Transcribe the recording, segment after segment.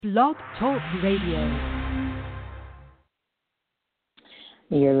Blog Talk Radio.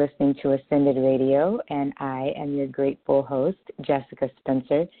 You're listening to Ascended Radio, and I am your grateful host, Jessica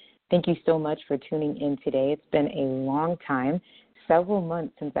Spencer. Thank you so much for tuning in today. It's been a long time, several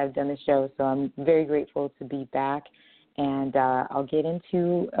months since I've done the show, so I'm very grateful to be back. And I'll get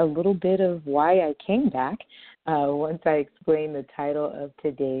into a little bit of why I came back once I explain the title of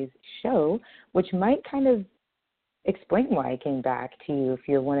today's show, which might kind of explain why I came back to you if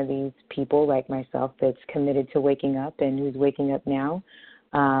you're one of these people like myself that's committed to waking up and who's waking up now.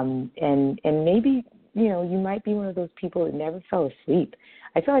 And maybe, you might be one of those people that never fell asleep.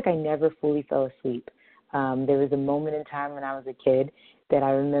 I feel like I never fully fell asleep. There was a moment in time when I was a kid that I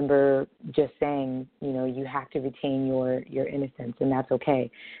remember just saying, you have to retain your innocence, and that's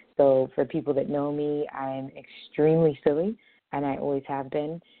okay. So for people that know me, I'm extremely silly, and I always have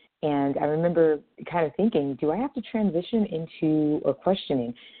been. And I remember kind of thinking, do I have to transition into, or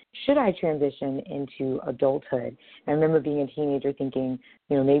questioning, should I transition into adulthood? And I remember being a teenager thinking,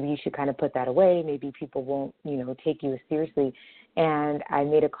 maybe you should kind of put that away. Maybe people won't, take you as seriously. And I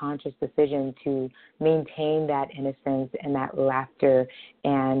made a conscious decision to maintain that innocence and that laughter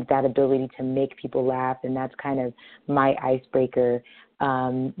and that ability to make people laugh. And that's kind of my icebreaker.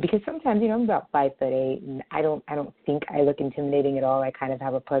 Because sometimes, I'm about 5'8", and I don't think I look intimidating at all. I kind of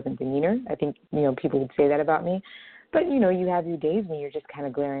have a pleasant demeanor. I think, people would say that about me. But, you have your days when you're just kind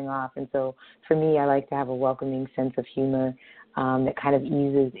of glaring off. And so for me, I like to have a welcoming sense of humor that kind of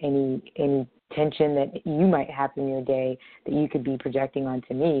eases any tension that you might have in your day that you could be projecting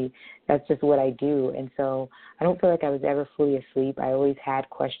onto me. That's just what I do. And so I don't feel like I was ever fully asleep. I always had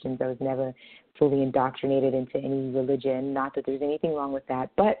questions. I was never fully indoctrinated into any religion. Not that there's anything wrong with that,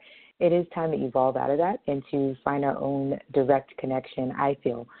 but it is time to evolve out of that and to find our own direct connection, I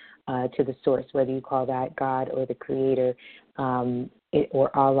feel, to the source, whether you call that God or the Creator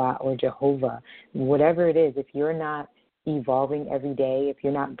or Allah or Jehovah. Whatever it is, if you're not evolving every day, if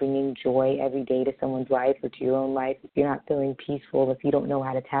you're not bringing joy every day to someone's life or to your own life, if you're not feeling peaceful, if you don't know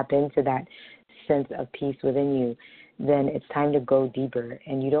how to tap into that sense of peace within you, then it's time to go deeper.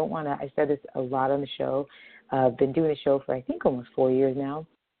 And you don't want to, I said this a lot on the show, I've been doing the show for I think almost 4 years now.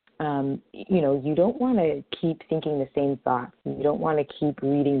 You don't want to keep thinking the same thoughts. You don't want to keep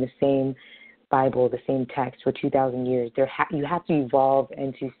reading the same Bible, the same text for 2,000 years. You have to evolve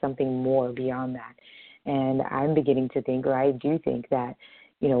into something more beyond that. And I'm beginning to think, or I do think that,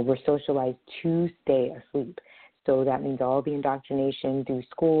 we're socialized to stay asleep. So that means all the indoctrination through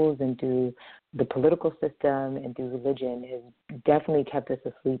schools and through the political system and through religion has definitely kept us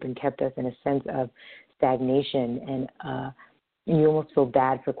asleep and kept us in a sense of stagnation. And you almost feel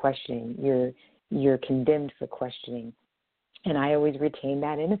bad for questioning. You're condemned for questioning. And I always retain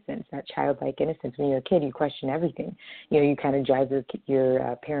that innocence, that childlike innocence. When you're a kid, you question everything. You kind of drive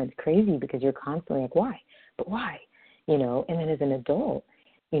your parents crazy because you're constantly like, why? But why? And then as an adult,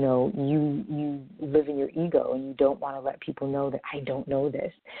 you live in your ego and you don't want to let people know that I don't know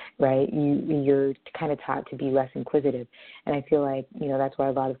this, right? You're kind of taught to be less inquisitive. And I feel like, that's why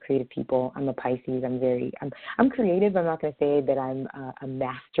a lot of creative people, I'm a Pisces, I'm creative. I'm not going to say that I'm a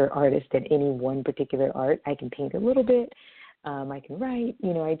master artist at any one particular art. I can paint a little bit. I can write,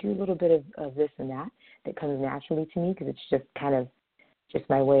 I do a little bit of this and that comes naturally to me because it's just kind of just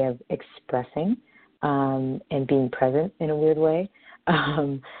my way of expressing and being present in a weird way.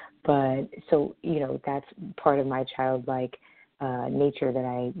 But so, that's part of my childlike nature that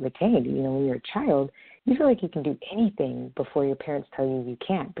I retained. When you're a child, you feel like you can do anything before your parents tell you you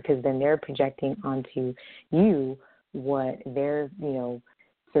can't, because then they're projecting onto you what their,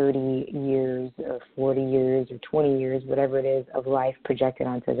 30 years or 40 years or 20 years, whatever it is, of life projected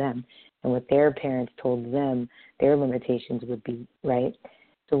onto them and what their parents told them their limitations would be, right?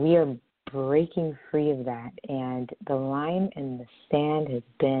 So we are breaking free of that, and the line in the sand has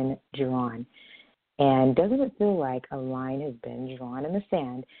been drawn. And doesn't it feel like a line has been drawn in the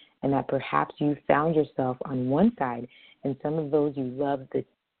sand and that perhaps you found yourself on one side and some of those you love the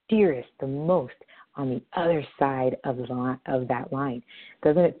dearest, the most, on the other side of that line?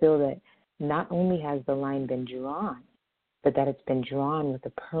 Doesn't it feel that not only has the line been drawn, but that it's been drawn with a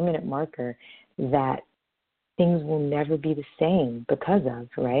permanent marker that things will never be the same because of,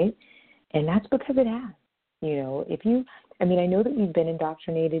 right? And that's because it has. I know that we've been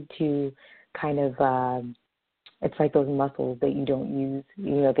indoctrinated to kind of, it's like those muscles that you don't use.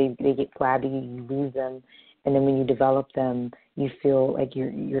 They get flabby, you lose them. And then when you develop them, you feel like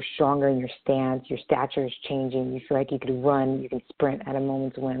you're stronger in your stance, your stature is changing, you feel like you could run, you can sprint at a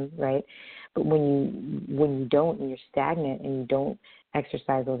moment's whim, right? But when you don't and you're stagnant and you don't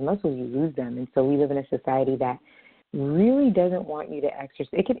exercise those muscles, you lose them. And so we live in a society that really doesn't want you to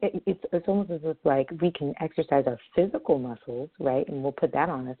exercise. It's almost as if like we can exercise our physical muscles, right? And we'll put that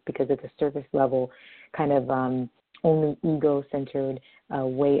on us because it's a surface level kind of only ego-centered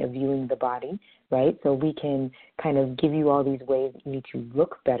way of viewing the body, right? So we can kind of give you all these ways that you need to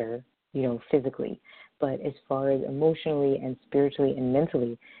look better, physically. But as far as emotionally and spiritually and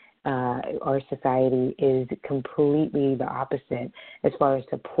mentally, our society is completely the opposite as far as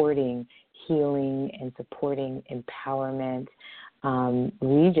supporting healing and supporting empowerment.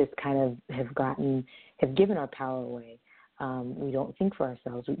 We just kind of have given our power away. We don't think for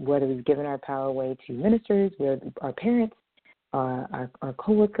ourselves, whether we've given our power away to ministers, our parents, our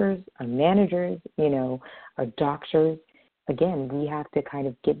coworkers, our managers, our doctors. Again, we have to kind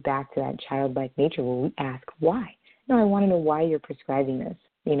of get back to that childlike nature where we ask why. I want to know why you're prescribing this,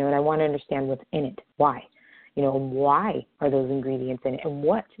 and I want to understand what's in it. Why? Why are those ingredients in it, and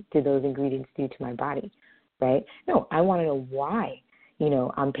what do those ingredients do to my body, right? No, I want to know why,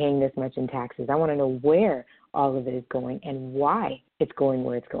 I'm paying this much in taxes. I want to know where all of it is going and why it's going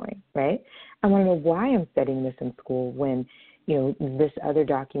where it's going, right? I want to know why I'm studying this in school when, this other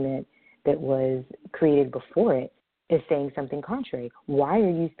document that was created before it is saying something contrary. Why are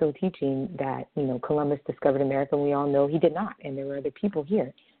you still teaching that, Columbus discovered America? We all know he did not, and there were other people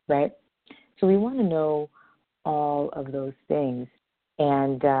here, right? So we want to know all of those things,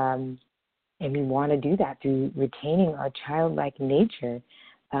 and we want to do that through retaining our childlike nature,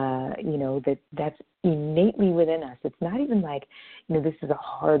 that's innately within us. It's not even like, this is a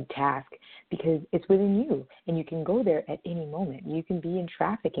hard task because it's within you, and you can go there at any moment. You can be in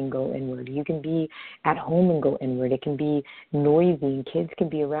traffic and go inward. You can be at home and go inward. It can be noisy, and kids can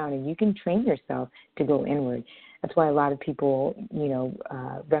be around, and you can train yourself to go inward. That's why a lot of people,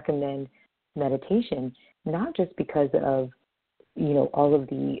 recommend meditation, not just because of all of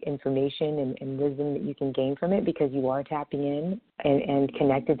the information and wisdom that you can gain from it because you are tapping in and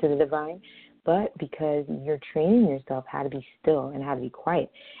connected to the divine, but because you're training yourself how to be still and how to be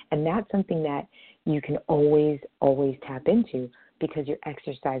quiet. And that's something that you can always, always tap into because you're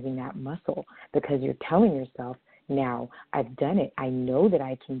exercising that muscle, because you're telling yourself, now I've done it. I know that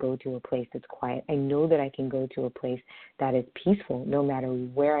I can go to a place that's quiet. I know that I can go to a place that is peaceful no matter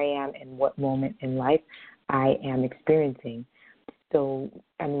where I am and what moment in life I am experiencing. So,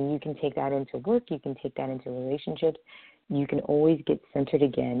 you can take that into work, you can take that into relationships, you can always get centered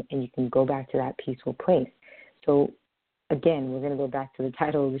again, and you can go back to that peaceful place. So, again, we're going to go back to the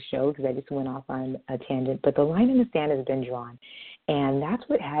title of the show because I just went off on a tangent, but the line in the sand has been drawn, and that's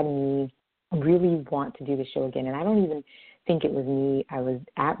what had me really want to do the show again. And I don't even think it was me. I was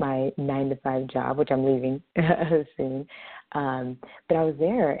at my 9-to-5 job, which I'm leaving soon, but I was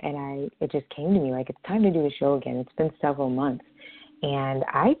there, and it just came to me like, it's time to do the show again. It's been several months. And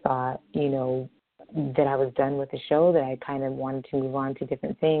I thought, that I was done with the show, that I kind of wanted to move on to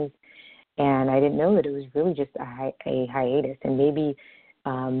different things. And I didn't know that it was really just a hiatus. And maybe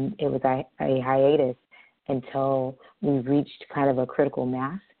it was a hiatus until we reached kind of a critical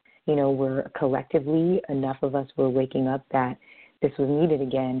mass, where collectively enough of us were waking up that this was needed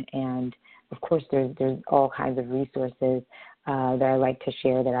again. And, of course, there's all kinds of resources that I like to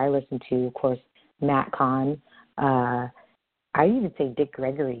share that I listen to. Of course, Matt Kahn, I even say Dick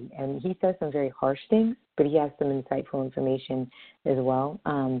Gregory, and he says some very harsh things, but he has some insightful information as well.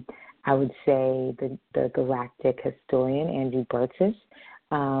 I would say the galactic historian, Andrew Bartzis.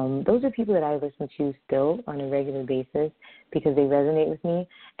 Those are people that I listen to still on a regular basis because they resonate with me.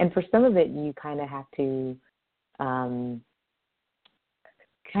 And for some of it, you kind of have to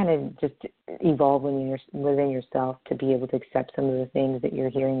kind of just evolve within yourself to be able to accept some of the things that you're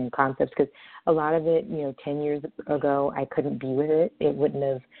hearing in concepts. Because a lot of it, 10 years ago, I couldn't be with it. It wouldn't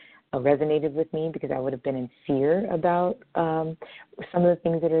have resonated with me because I would have been in fear about some of the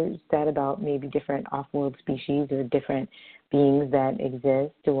things that are said about maybe different off-world species or different beings that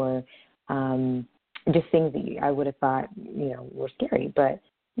exist, or just things that I would have thought, were scary. But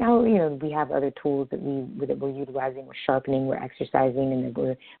now, we have other tools that we're utilizing, we're sharpening, we're exercising, and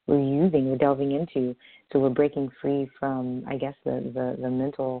that we're delving into. So we're breaking free from, I guess, the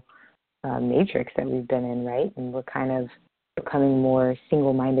mental matrix that we've been in, right? And we're kind of becoming more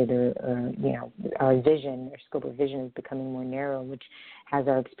single-minded, or our vision, our scope of vision is becoming more narrow, which has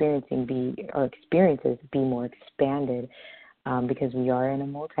our experiences be more expanded. Because we are in a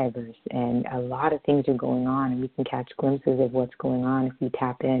multiverse and a lot of things are going on, and we can catch glimpses of what's going on if we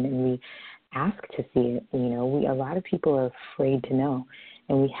tap in and we ask to see it. A lot of people are afraid to know,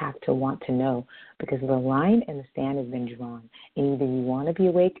 and we have to want to know because the line in the sand has been drawn. And either you want to be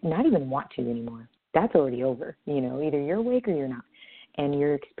awake, not even want to anymore. That's already over. Either you're awake or you're not. and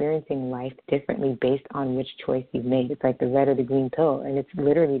you're experiencing life differently based on which choice you've made. It's like the red or the green pill, and it's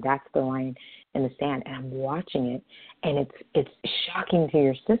literally that's the line in the sand. And I'm watching it, and it's shocking to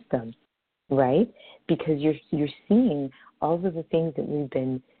your system, right? Because you're seeing all of the things that we've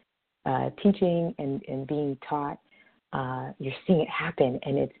been teaching and being taught. You're seeing it happen,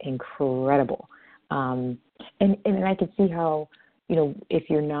 and it's incredible. And I can see how,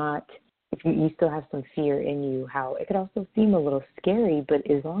 if you still have some fear in you, how it could also seem a little scary, but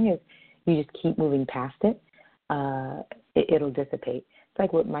as long as you just keep moving past it, it'll dissipate. It's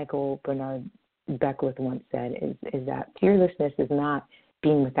like what Michael Bernard Beckwith once said, is that fearlessness is not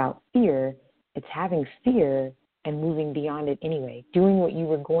being without fear, it's having fear and moving beyond it anyway, doing what you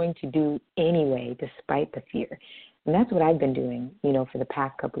were going to do anyway, despite the fear. And that's what I've been doing, for the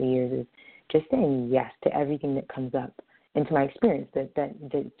past couple of years, is just saying yes to everything that comes up, and to my experience that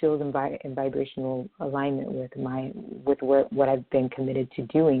feels in vibrational alignment with what I've been committed to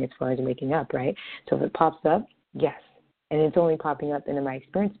doing as far as waking up, right? So if it pops up, yes. And it's only popping up into my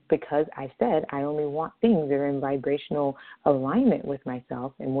experience because I said I only want things that are in vibrational alignment with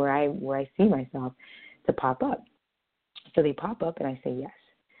myself and where I see myself to pop up. So they pop up and I say yes.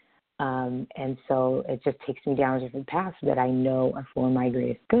 And so it just takes me down different paths that I know are for my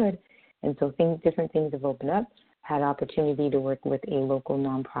greatest good. And so different things have opened up. Had opportunity to work with a local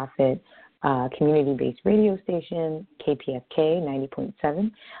nonprofit community-based radio station, KPFK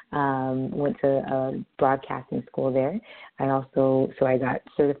 90.7. Went to a broadcasting school there. So I got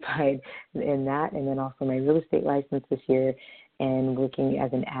certified in that, and then also my real estate license this year, and working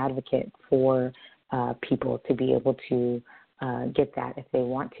as an advocate for people to be able to get that if they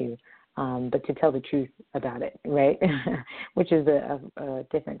want to. But to tell the truth about it, right? Which is a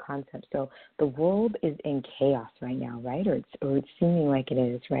different concept. So the world is in chaos right now, right? Or it's seeming like it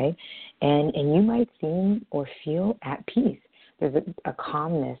is, right? And you might seem or feel at peace. There's a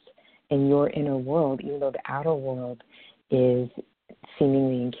calmness in your inner world, even though the outer world is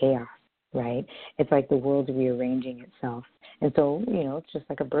seemingly in chaos, right? It's like the world's rearranging itself. And so, it's just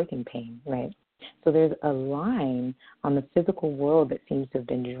like a birthing pain, right? So there's a line on the physical world that seems to have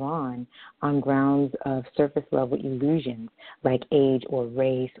been drawn on grounds of surface level illusions like age or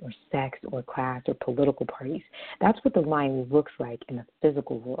race or sex or class or political parties. That's what the line looks like in the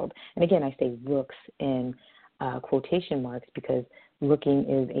physical world. And again, I say looks in quotation marks because looking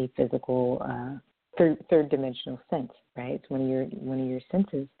is a physical third dimensional sense, right? It's one of your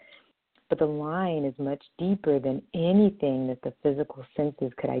senses. But the line is much deeper than anything that the physical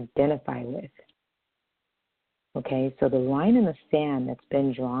senses could identify with. Okay, so the line in the sand that's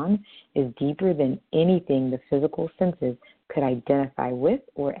been drawn is deeper than anything the physical senses could identify with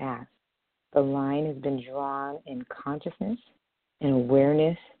or as. The line has been drawn in consciousness and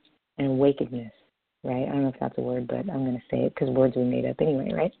awareness and awakeness, right? I don't know if that's a word, but I'm going to say it because words are made up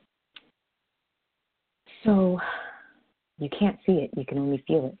anyway, right? So you can't see it. You can only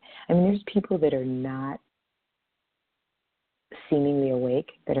feel it. I mean, there's people that are not seemingly awake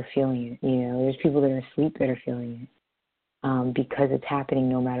that are feeling it. There's people that are asleep that are feeling it because it's happening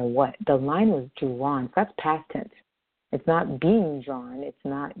no matter what. The line was drawn. So that's past tense. It's not being drawn. It's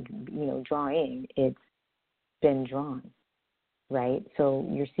not, drawing. It's been drawn, right? So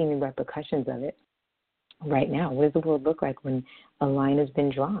you're seeing the repercussions of it right now. What does the world look like when a line has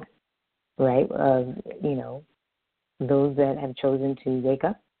been drawn, right? Of, those that have chosen to wake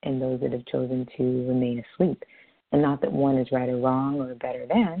up and those that have chosen to remain asleep. And not that one is right or wrong or better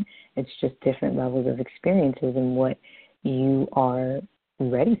than, it's just different levels of experiences and what you are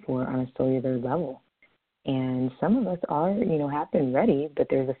ready for on a cellular level. And some of us are, have been ready, but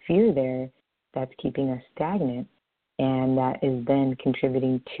there's a fear there that's keeping us stagnant, and that is then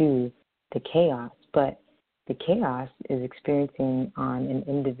contributing to the chaos. But the chaos is experiencing on an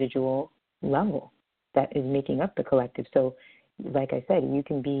individual level that is making up the collective. So, like I said, you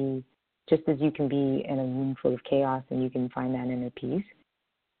can be, just as you can be in a room full of chaos and you can find that inner peace,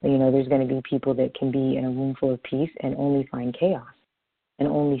 there's going to be people that can be in a room full of peace and only find chaos and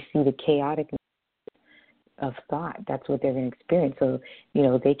only see the chaotic of thought. That's what they're going to experience. So,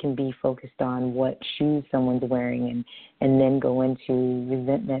 they can be focused on what shoes someone's wearing and then go into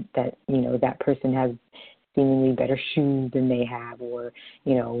resentment that, that person has seemingly better shoes than they have, or,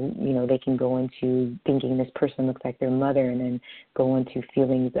 they can go into thinking this person looks like their mother and then go into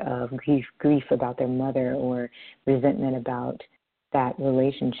feelings of grief about their mother or resentment about that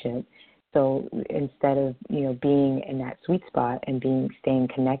relationship. So instead of, being in that sweet spot and staying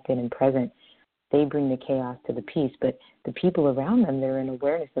connected and present, they bring the chaos to the peace. But the people around them, they're in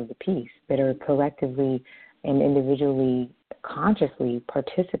awareness of the peace, that are collectively and individually, consciously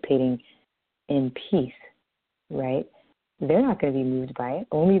participating in peace, right? they're not going to be moved by it.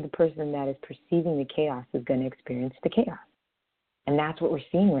 Only the person that is perceiving the chaos is going to experience the chaos. And that's what we're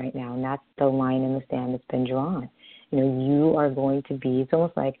seeing right now, and that's the line in the sand that's been drawn. You are going to be, it's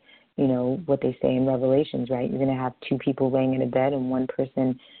almost like, what they say in Revelations, right? You're going to have two people laying in a bed, and one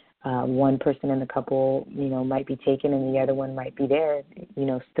person in the couple, might be taken, and the other one might be there,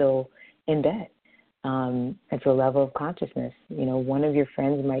 still in bed. It's a level of consciousness. One of your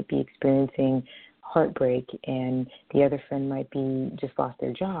friends might be experiencing heartbreak, and the other friend might be just lost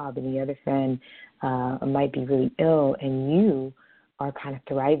their job, and the other friend might be really ill, and you are kind of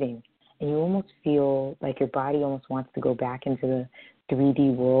thriving, and you almost feel like your body almost wants to go back into the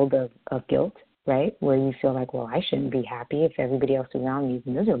 3D world of guilt, right, where you feel like, well, I shouldn't be happy if everybody else around me is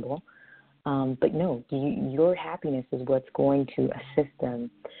miserable. But no, your happiness is what's going to assist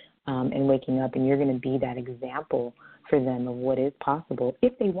them in waking up, and you're going to be that example for them of what is possible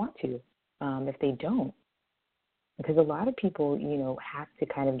if they want to. If they don't, because a lot of people, have to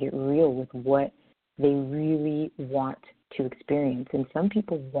kind of get real with what they really want to experience. And some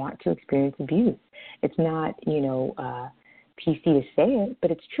people want to experience abuse. It's not, PC to say it,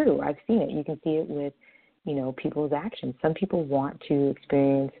 but it's true. I've seen it. You can see it with, people's actions. Some people want to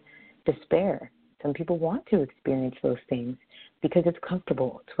experience despair. Some people want to experience those things because it's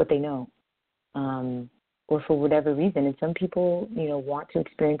comfortable. It's what they know. Or for whatever reason. And some people, want to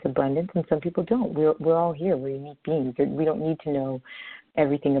experience abundance, and some people don't. We're all here. We're unique beings. We don't need to know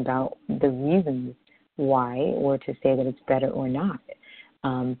everything about the reasons why or to say that it's better or not.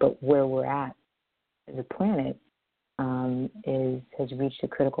 But where we're at as a planet has reached a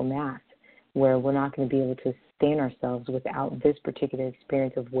critical mass where we're not going to be able to sustain ourselves without this particular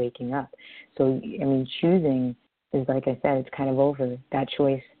experience of waking up. So, choosing is, like I said, it's kind of over. That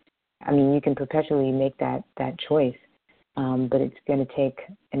choice, you can perpetually make that choice, but it's going to take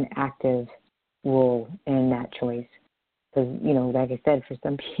an active role in that choice. Because, like I said, for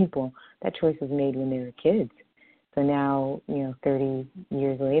some people, that choice was made when they were kids. So now, 30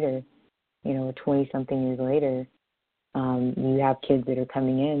 years later, 20-something years later, you have kids that are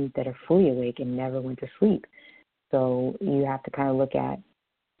coming in that are fully awake and never went to sleep. So you have to kind of look at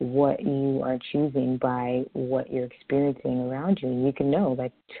what you are choosing by what you're experiencing around you. And you can know,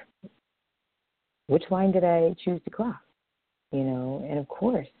 like, which line did I choose to cross? And of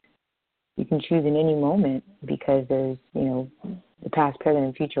course, you can choose in any moment because there's, the past, present,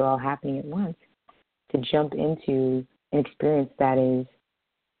 and future all happening at once to jump into an experience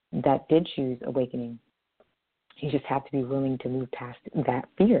that did choose awakening. You just have to be willing to move past that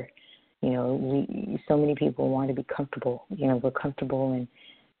fear. So many people want to be comfortable. We're comfortable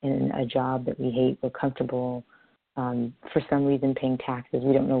in a job that we hate. We're comfortable for some reason paying taxes.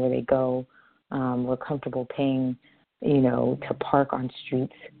 We don't know where they go. We're comfortable paying, to park on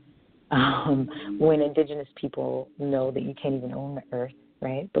streets. When indigenous people know that you can't even own the earth,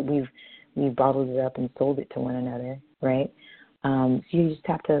 right? But we've bottled it up and sold it to one another, right? So you just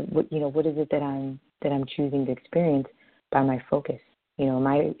have to, what is it that I'm choosing to experience by my focus? Am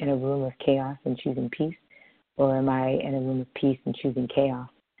I in a room of chaos and choosing peace, or am I in a room of peace and choosing chaos?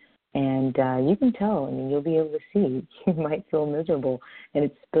 And you can tell. You'll be able to see. You might feel miserable, and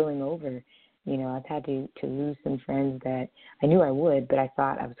it's spilling over. I've had to lose some friends that I knew I would, but I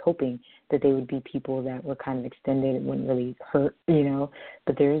was hoping that they would be people that were kind of extended. It wouldn't really hurt,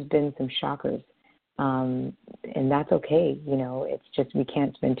 But there's been some shockers. And that's okay. It's just we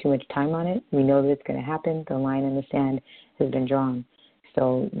can't spend too much time on it. We know that it's going to happen. The line in the sand has been drawn.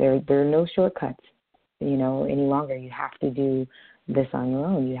 So there are no shortcuts, any longer. You have to do this on your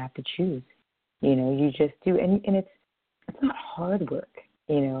own. You have to choose. You just do. And it's not hard work.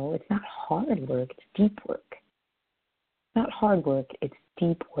 It's not hard work. It's deep work. It's not hard work. It's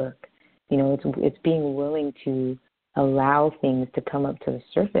deep work. It's being willing to allow things to come up to the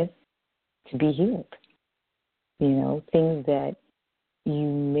surface to be healed. Things that you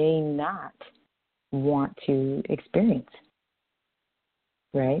may not want to experience,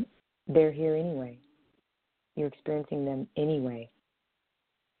 right? They're here anyway. You're experiencing them anyway.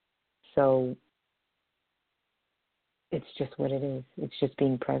 So it's just what it is. It's just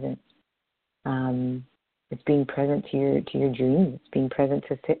being present. It's being present to your dreams. It's being present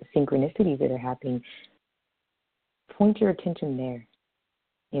to synchronicities that are happening. Point your attention there.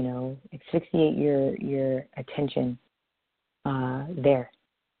 Asphyxiate your attention there.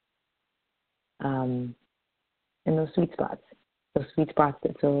 In those sweet spots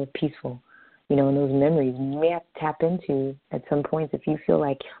that feel peaceful, and those memories you may have to tap into at some points if you feel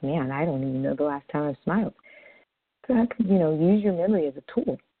like, man, I don't even know the last time I smiled. So, use your memory as a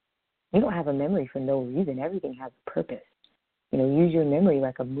tool. You don't have a memory for no reason. Everything has a purpose. Use your memory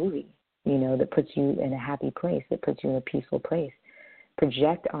like a movie. that puts you in a happy place, that puts you in a peaceful place.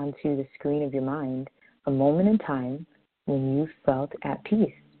 Project onto the screen of your mind a moment in time when you felt at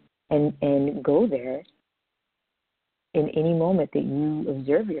peace, and go there in any moment that you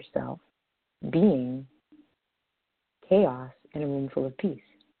observe yourself being chaos in a room full of peace,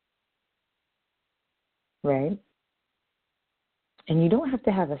 right? And you don't have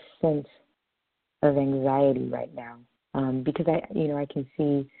to have a sense of anxiety right now, because I can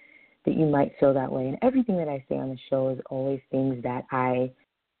see that you might feel that way. And everything that I say on the show is always things that I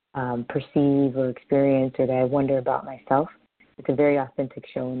perceive or experience or that I wonder about myself. It's a very authentic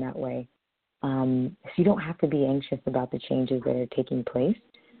show in that way. So you don't have to be anxious about the changes that are taking place,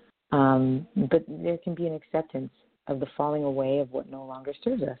 but there can be an acceptance of the falling away of what no longer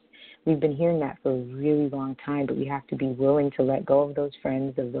serves us. We've been hearing that for a really long time, but we have to be willing to let go of those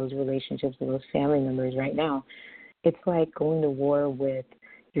friends, of those relationships, of those family members right now. It's like going to war with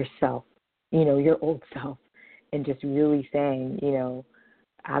yourself, your old self, and just really saying,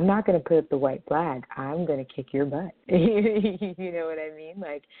 I'm not going to put up the white flag. I'm going to kick your butt. You know what I mean?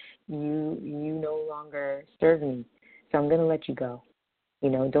 Like, you no longer serve me, so I'm going to let you go.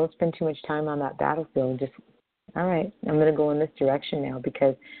 Don't spend too much time on that battlefield. Just, all right, I'm going to go in this direction now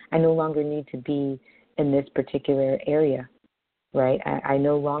because I no longer need to be in this particular area, right? I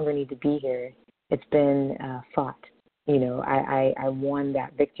no longer need to be here. It's been fought. I won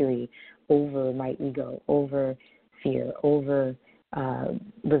that victory over my ego, over fear, over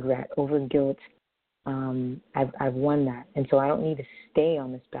regret, over guilt. I've won that. And so I don't need to stay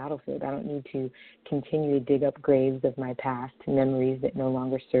on this battlefield. I don't need to continue to dig up graves of my past, memories that no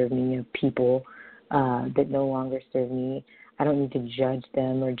longer serve me, of people that no longer serve me. I don't need to judge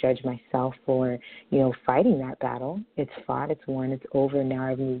them or judge myself for, fighting that battle. It's fought, it's won, it's over. Now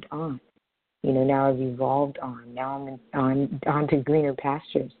I've moved on. Now I've evolved on. Now I'm on to greener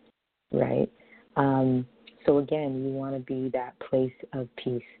pastures, right? So again, you want to be that place of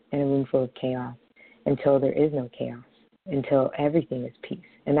peace in a room full of chaos until there is no chaos, until everything is peace.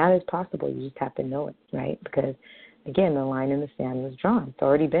 And that is possible. You just have to know it, right? Because, again, the line in the sand was drawn. It's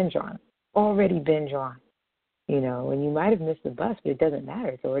already been drawn. And you might have missed the bus, but it doesn't matter.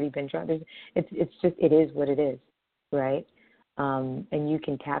 It's already been drawn. It is what it is, right? And you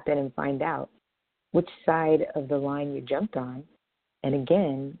can tap in and find out which side of the line you jumped on. And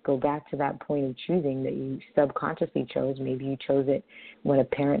again, go back to that point of choosing that you subconsciously chose. Maybe you chose it when a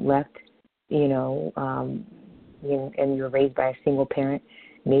parent left, and you were raised by a single parent.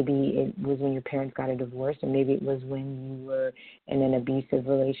 Maybe it was when your parents got a divorce, or maybe it was when you were in an abusive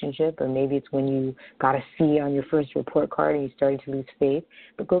relationship, or maybe it's when you got a C on your first report card and you started to lose faith.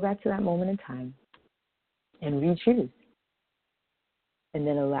 But go back to that moment in time and re-choose. And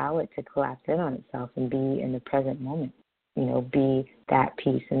then allow it to collapse in on itself and be in the present moment. Be that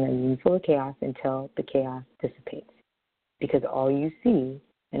peace in the room full of chaos until the chaos dissipates. Because all you see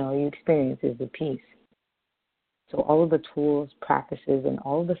and all you experience is the peace. So all of the tools, practices, and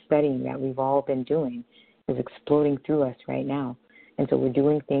all of the studying that we've all been doing is exploding through us right now. And so we're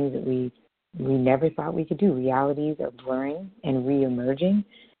doing things that we never thought we could do. Realities are blurring and re-emerging.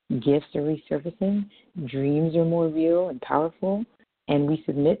 Gifts are resurfacing. Dreams are more real and powerful. And we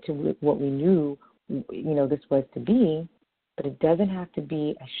submit to what we knew, this was to be, but it doesn't have to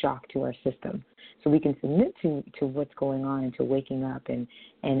be a shock to our system. So we can submit to what's going on and to waking up and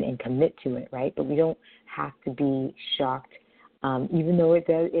commit to it, right? But we don't have to be shocked, even though it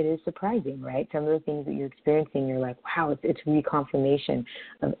is surprising, right? Some of the things that you're experiencing, you're like, wow, it's reconfirmation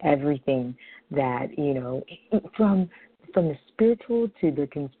of everything that, from the spiritual to the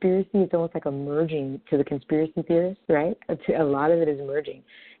conspiracy. It's almost like a merging to the conspiracy theorists, right? A lot of it is merging.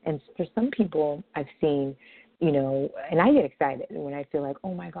 And for some people I've seen, and I get excited when I feel like,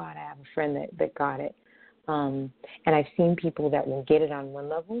 oh, my God, I have a friend that got it. And I've seen people that will get it on one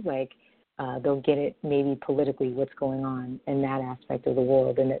level, like they'll get it maybe politically, what's going on in that aspect of the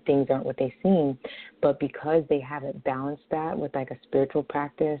world, and that things aren't what they seem. But because they haven't balanced that with like a spiritual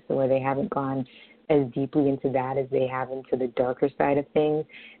practice, or they haven't gone as deeply into that as they have into the darker side of things,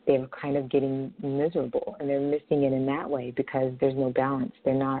 they're kind of getting miserable, and they're missing it in that way because there's no balance.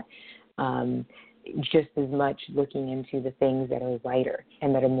 They're not just as much looking into the things that are lighter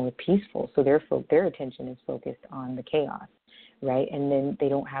and that are more peaceful. So their attention is focused on the chaos, right? And then they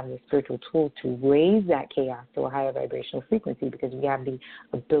don't have the spiritual tools to raise that chaos to a higher vibrational frequency, because we have the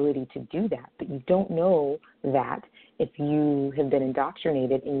ability to do that. But you don't know that if you have been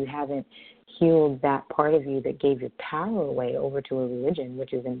indoctrinated and you haven't healed that part of you that gave your power away over to a religion,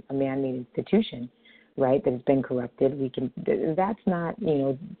 which is a man-made institution, right, that has been corrupted. That's not,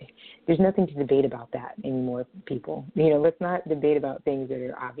 there's nothing to debate about that anymore, people. Let's not debate about things that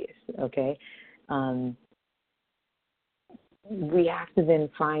are obvious, okay? We have to then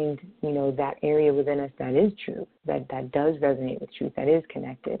find, that area within us that is true, that does resonate with truth, that is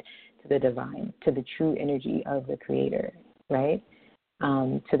connected to the divine, to the true energy of the Creator, right?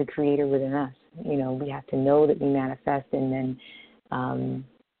 To the Creator within us. We have to know that we manifest, and then and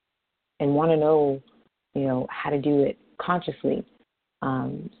want to know, how to do it consciously.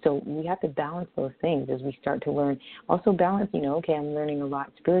 So we have to balance those things as we start to learn. Also balance, okay, I'm learning a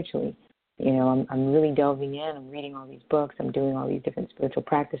lot spiritually. I'm really delving in. I'm reading all these books. I'm doing all these different spiritual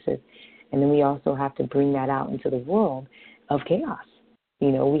practices. And then we also have to bring that out into the world of chaos.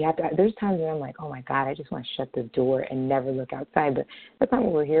 We have to. There's times when I'm like, oh, my God, I just want to shut the door and never look outside. But that's not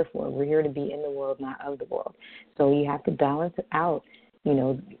what we're here for. We're here to be in the world, not of the world. So you have to balance it out,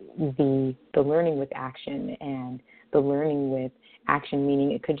 the learning with action, and the learning with action,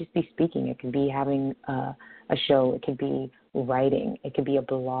 meaning it could just be speaking. It could be having a show. It could be writing. It could be a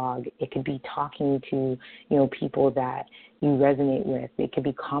blog. It could be talking to, people that you resonate with. It could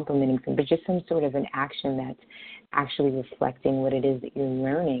be complimenting them, but just some sort of an action that's actually reflecting what it is that you're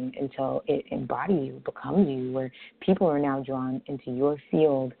learning until it embodies you, becomes you, where people are now drawn into your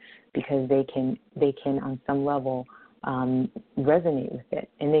field because they can on some level resonate with it,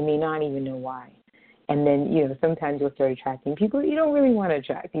 and they may not even know why. And then, sometimes you'll start attracting people you don't really want to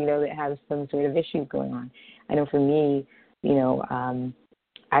attract, that have some sort of issues going on. I know for me,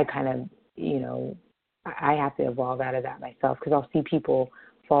 I kind of, I have to evolve out of that myself, because I'll see people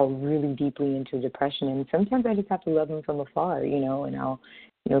fall really deeply into depression, and sometimes I just have to love them from afar, and I'll,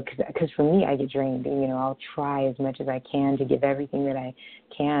 because for me, I get drained. I'll try as much as I can to give everything that I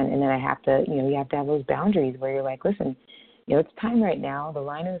can, and then I have to, you have to have those boundaries where you're like, listen, it's time right now. The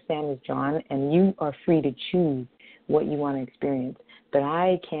line in the sand is drawn, and you are free to choose what you want to experience. But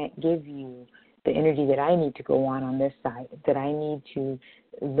I can't give you the energy that I need to go on this side, that I need to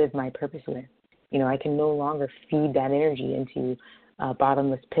live my purpose with. I can no longer feed that energy into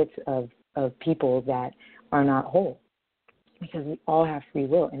bottomless pits of people that are not whole, because we all have free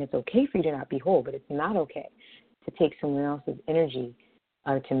will, and it's okay for you to not be whole, but it's not okay to take someone else's energy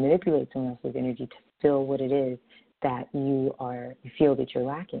or to manipulate someone else's energy to fill what it is that you feel that you're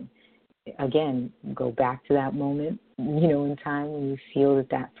lacking. Again, go back to that moment, in time when you feel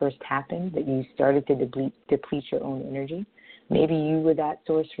that first happened, that you started to deplete your own energy. Maybe you were that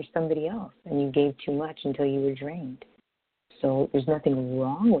source for somebody else, and you gave too much until you were drained. So there's nothing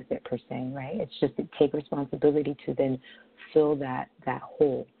wrong with it per se, right? It's just to take responsibility to then fill that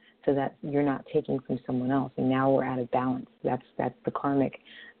hole, so that you're not taking from someone else. And now we're out of balance. That's the karmic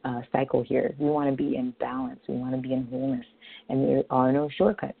cycle here. We want to be in balance. We want to be in wholeness. And there are no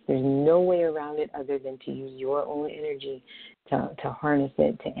shortcuts. There's no way around it other than to use your own energy to harness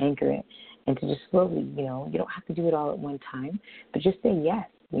it, to anchor it, and to just slowly, you don't have to do it all at one time, but just say yes.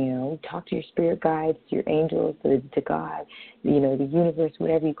 Talk to your spirit guides, to your angels, to God, the universe,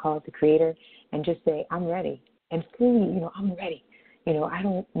 whatever you call it, the Creator, and just say, I'm ready. And fully, I'm ready. I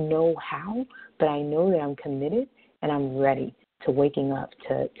don't know how, but I know that I'm committed and I'm ready to waking up,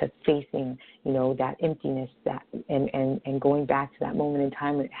 to facing, that emptiness, that and going back to that moment in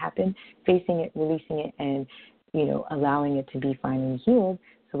time when it happened, facing it, releasing it, and, allowing it to be finally healed,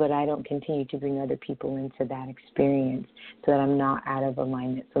 so that I don't continue to bring other people into that experience, so that I'm not out of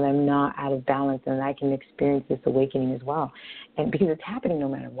alignment, so that I'm not out of balance, and that I can experience this awakening as well. And because it's happening no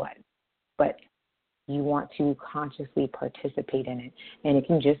matter what. But you want to consciously participate in it. And it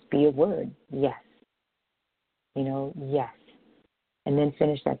can just be a word, yes. Yes. And then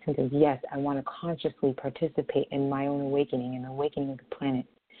finish that sentence, yes, I want to consciously participate in my own awakening and the awakening of the planet.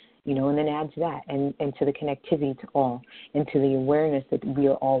 And then add to that and to the connectivity to all, and to the awareness that we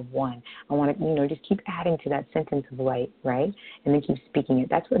are all one. I want to, just keep adding to that sentence of light, right? And then keep speaking it.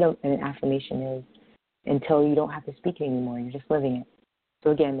 That's what an affirmation is, until you don't have to speak it anymore. You're just living it. So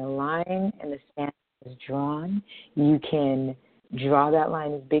again, the line and the sand is drawn. You can draw that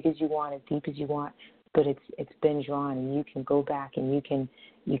line as big as you want, as deep as you want, but it's been drawn, and you can go back and you can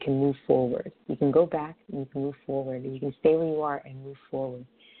move forward. You can go back and you can move forward, and you can stay where you are and move forward.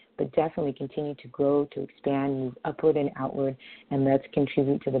 But definitely continue to grow, to expand, move upward and outward, and let's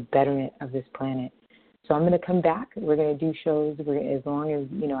contribute to the betterment of this planet. So I'm going to come back. We're going to do shows as long as,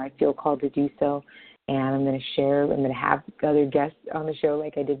 I feel called to do so. And I'm going to share, I'm going to have other guests on the show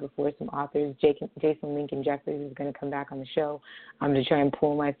like I did before, some authors. Jason Lincoln Jeffries is going to come back on the show. I'm going to try and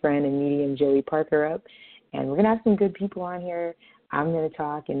pull my friend and medium Joey Parker up. And we're going to have some good people on here. I'm going to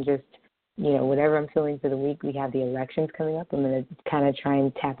talk and just, whatever I'm feeling for the week. We have the elections coming up. I'm going to kind of try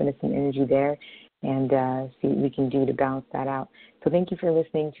and tap into some energy there and see what we can do to balance that out. So thank you for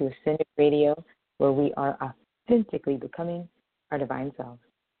listening to Ascended Radio, where we are authentically becoming our divine selves.